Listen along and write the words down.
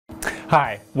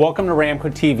Hi, welcome to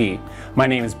Ramco TV. My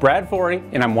name is Brad Forey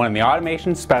and I'm one of the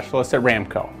automation specialists at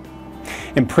Ramco.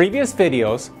 In previous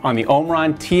videos on the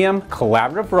Omron TM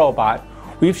collaborative robot,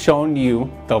 we've shown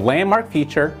you the landmark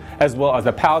feature as well as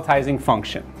the palletizing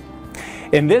function.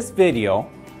 In this video,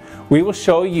 we will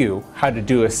show you how to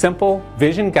do a simple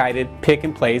vision-guided pick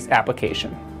and place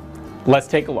application. Let's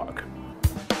take a look.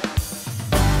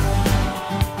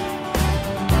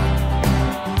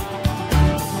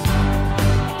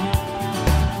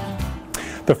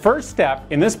 The first step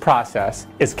in this process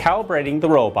is calibrating the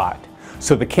robot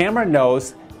so the camera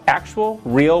knows actual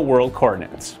real-world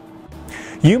coordinates.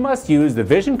 You must use the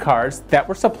vision cards that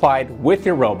were supplied with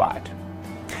your robot.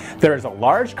 There is a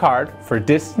large card for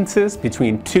distances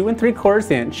between 2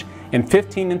 3/4 inch and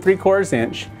 15 3/4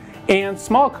 inch, and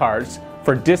small cards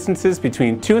for distances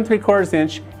between 2 3/4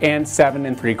 inch and 7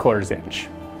 3/4 inch.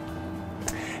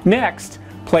 Next,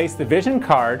 place the vision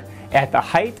card at the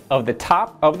height of the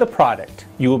top of the product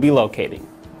you will be locating.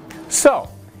 So,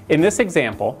 in this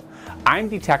example, I'm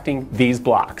detecting these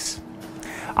blocks.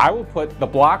 I will put the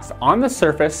blocks on the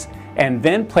surface and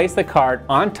then place the card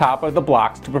on top of the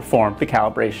blocks to perform the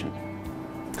calibration.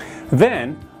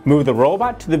 Then, move the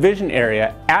robot to the vision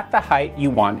area at the height you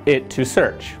want it to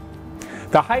search.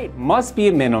 The height must be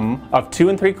a minimum of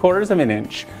 2 3/4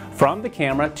 inch from the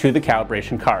camera to the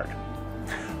calibration card.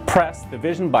 Press the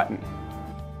vision button.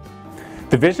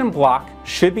 The vision block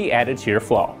should be added to your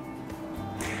flow.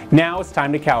 Now it's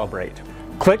time to calibrate.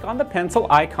 Click on the pencil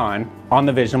icon on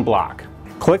the vision block.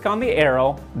 Click on the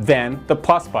arrow, then the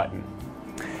plus button.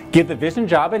 Give the vision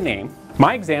job a name.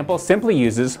 My example simply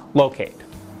uses locate.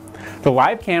 The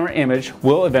live camera image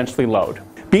will eventually load.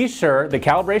 Be sure the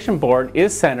calibration board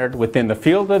is centered within the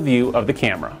field of view of the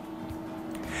camera.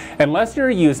 Unless you're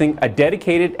using a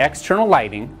dedicated external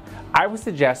lighting, I would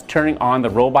suggest turning on the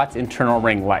robot's internal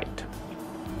ring light.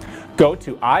 Go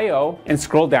to I/O and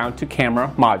scroll down to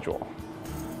Camera Module.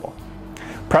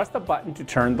 Press the button to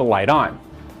turn the light on.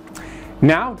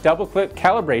 Now double-click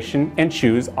Calibration and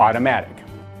choose Automatic.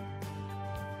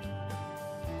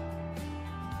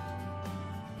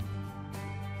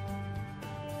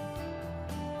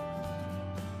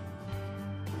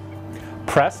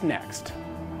 Press Next.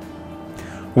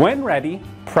 When ready,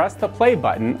 press the play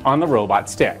button on the robot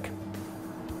stick.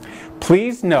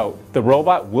 Please note the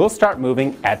robot will start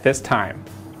moving at this time.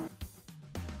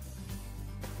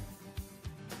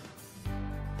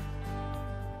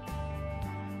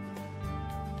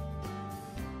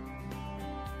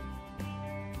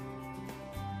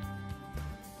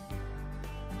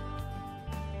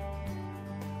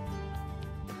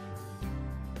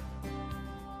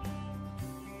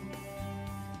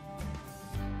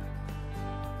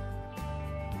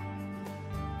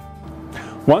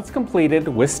 Once completed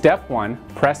with step 1,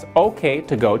 press OK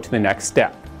to go to the next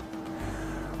step.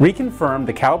 Reconfirm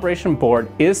the calibration board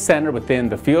is centered within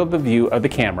the field of view of the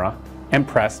camera and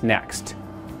press Next,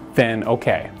 then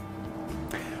OK.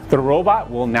 The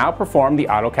robot will now perform the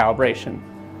auto calibration.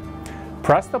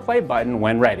 Press the play button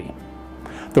when ready.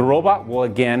 The robot will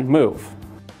again move.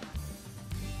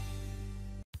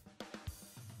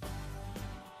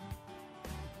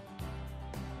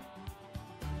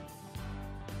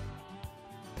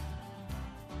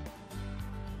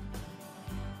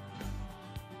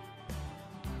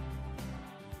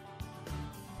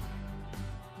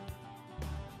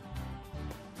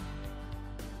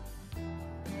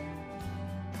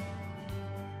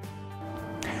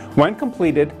 When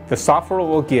completed, the software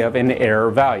will give an error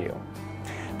value.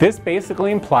 This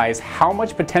basically implies how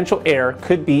much potential error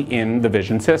could be in the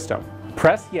vision system.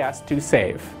 Press Yes to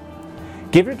save.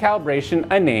 Give your calibration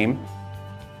a name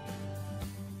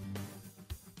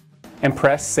and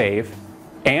press Save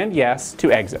and Yes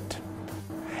to exit.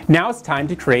 Now it's time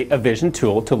to create a vision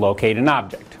tool to locate an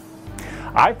object.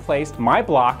 I've placed my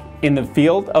block in the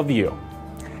field of view.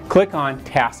 Click on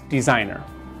Task Designer.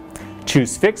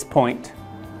 Choose Fixed Point.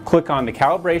 Click on the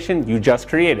calibration you just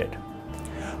created.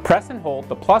 Press and hold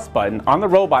the plus button on the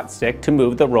robot stick to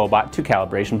move the robot to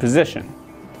calibration position.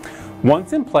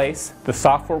 Once in place, the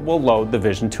software will load the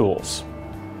vision tools.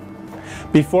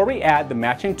 Before we add the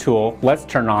matching tool, let's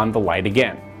turn on the light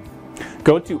again.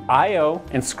 Go to I/O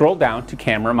and scroll down to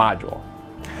Camera Module.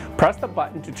 Press the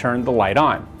button to turn the light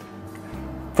on.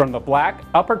 From the black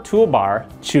upper toolbar,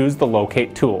 choose the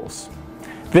Locate Tools.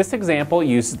 This example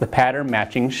uses the Pattern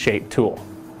Matching Shape tool.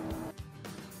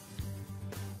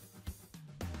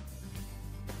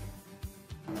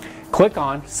 Click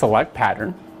on Select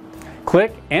Pattern.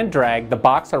 Click and drag the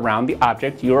box around the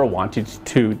object you are wanting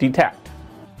to detect.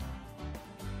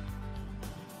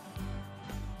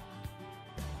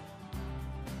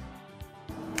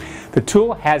 The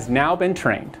tool has now been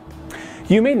trained.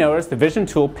 You may notice the Vision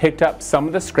tool picked up some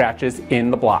of the scratches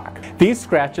in the block. These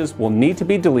scratches will need to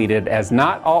be deleted as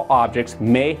not all objects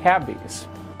may have these.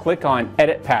 Click on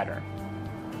Edit Pattern.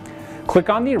 Click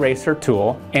on the Eraser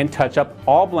tool and touch up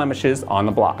all blemishes on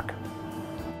the block.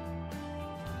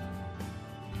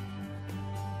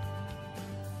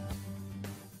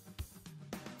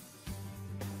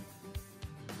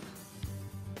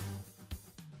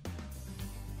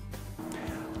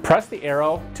 Press the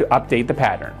arrow to update the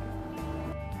pattern.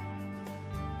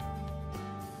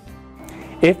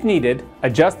 If needed,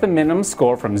 adjust the minimum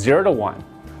score from 0 to 1,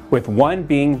 with 1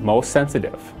 being most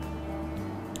sensitive.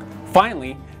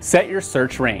 Finally, set your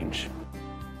search range.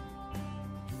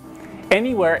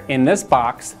 Anywhere in this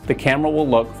box, the camera will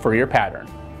look for your pattern.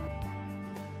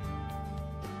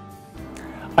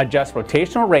 Adjust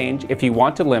rotational range if you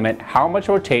want to limit how much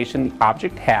rotation the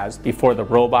object has before the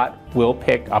robot will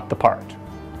pick up the part.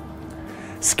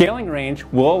 Scaling range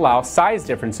will allow size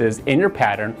differences in your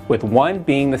pattern, with 1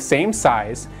 being the same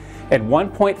size and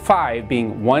 1.5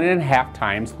 being 1.5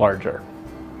 times larger.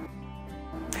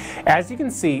 As you can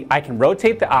see, I can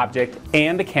rotate the object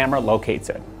and the camera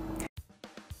locates it.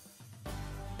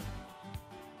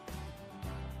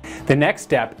 The next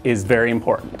step is very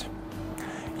important.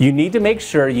 You need to make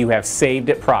sure you have saved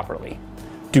it properly.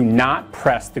 Do not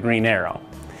press the green arrow.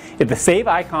 If the save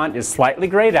icon is slightly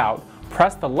grayed out,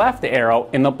 press the left arrow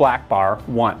in the black bar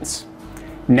once.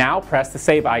 Now press the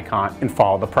save icon and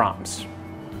follow the prompts.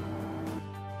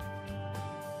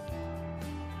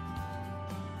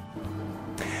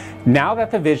 Now that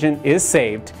the Vision is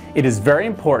saved, it is very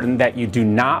important that you do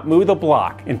not move the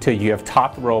block until you have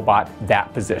taught the robot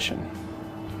that position.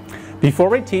 Before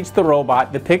we teach the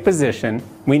robot the pick position,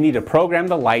 we need to program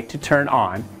the light to turn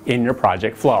on in your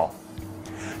project flow.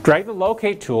 Drag the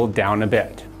locate tool down a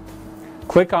bit.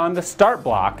 Click on the Start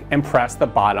block and press the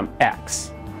bottom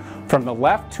X. From the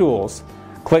left tools,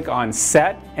 click on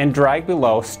Set and drag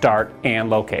below Start and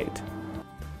Locate.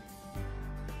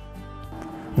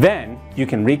 Then you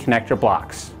can reconnect your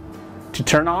blocks. To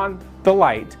turn on the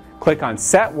light, click on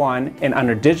Set 1 and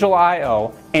under Digital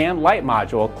I/O and Light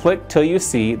Module, click till you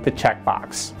see the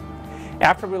checkbox.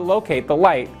 After we locate, the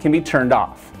light can be turned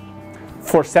off.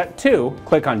 For Set 2,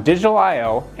 click on Digital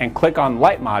I/O and click on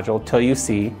Light Module till you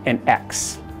see an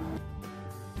X.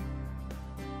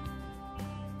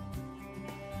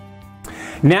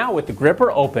 Now with the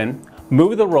gripper open,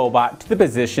 move the robot to the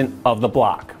position of the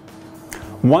block.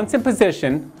 Once in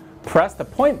position, press the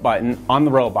point button on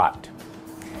the robot.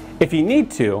 If you need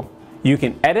to, you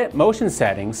can edit motion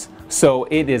settings so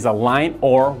it is a line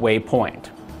or waypoint.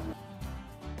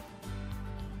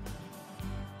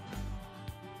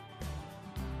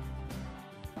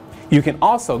 You can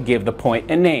also give the point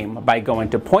a name by going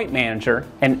to Point Manager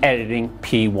and editing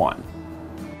P1.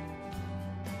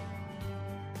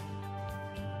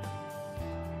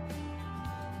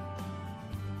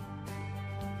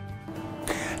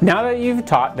 Now that you've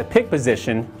taught the pick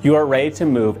position, you are ready to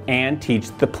move and teach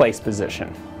the place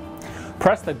position.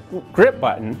 Press the grip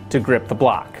button to grip the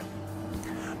block.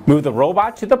 Move the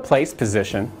robot to the place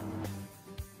position.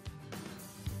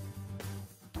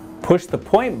 Push the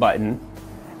point button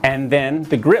and then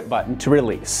the grip button to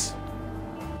release.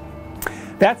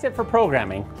 That's it for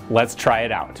programming. Let's try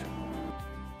it out.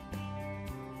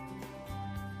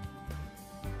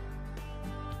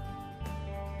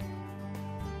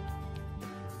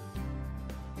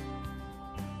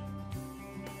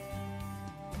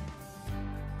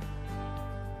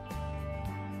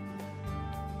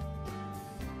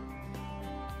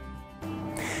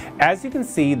 As you can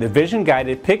see, the Vision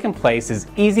guided pick and place is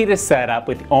easy to set up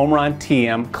with the Omron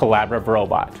TM collaborative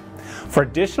robot. For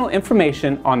additional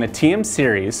information on the TM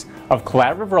series of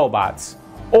collaborative robots,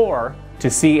 or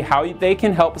to see how they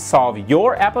can help solve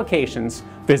your applications,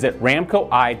 visit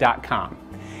ramcoi.com.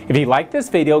 If you like this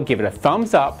video, give it a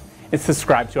thumbs up and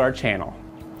subscribe to our channel.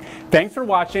 Thanks for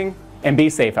watching and be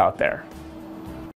safe out there.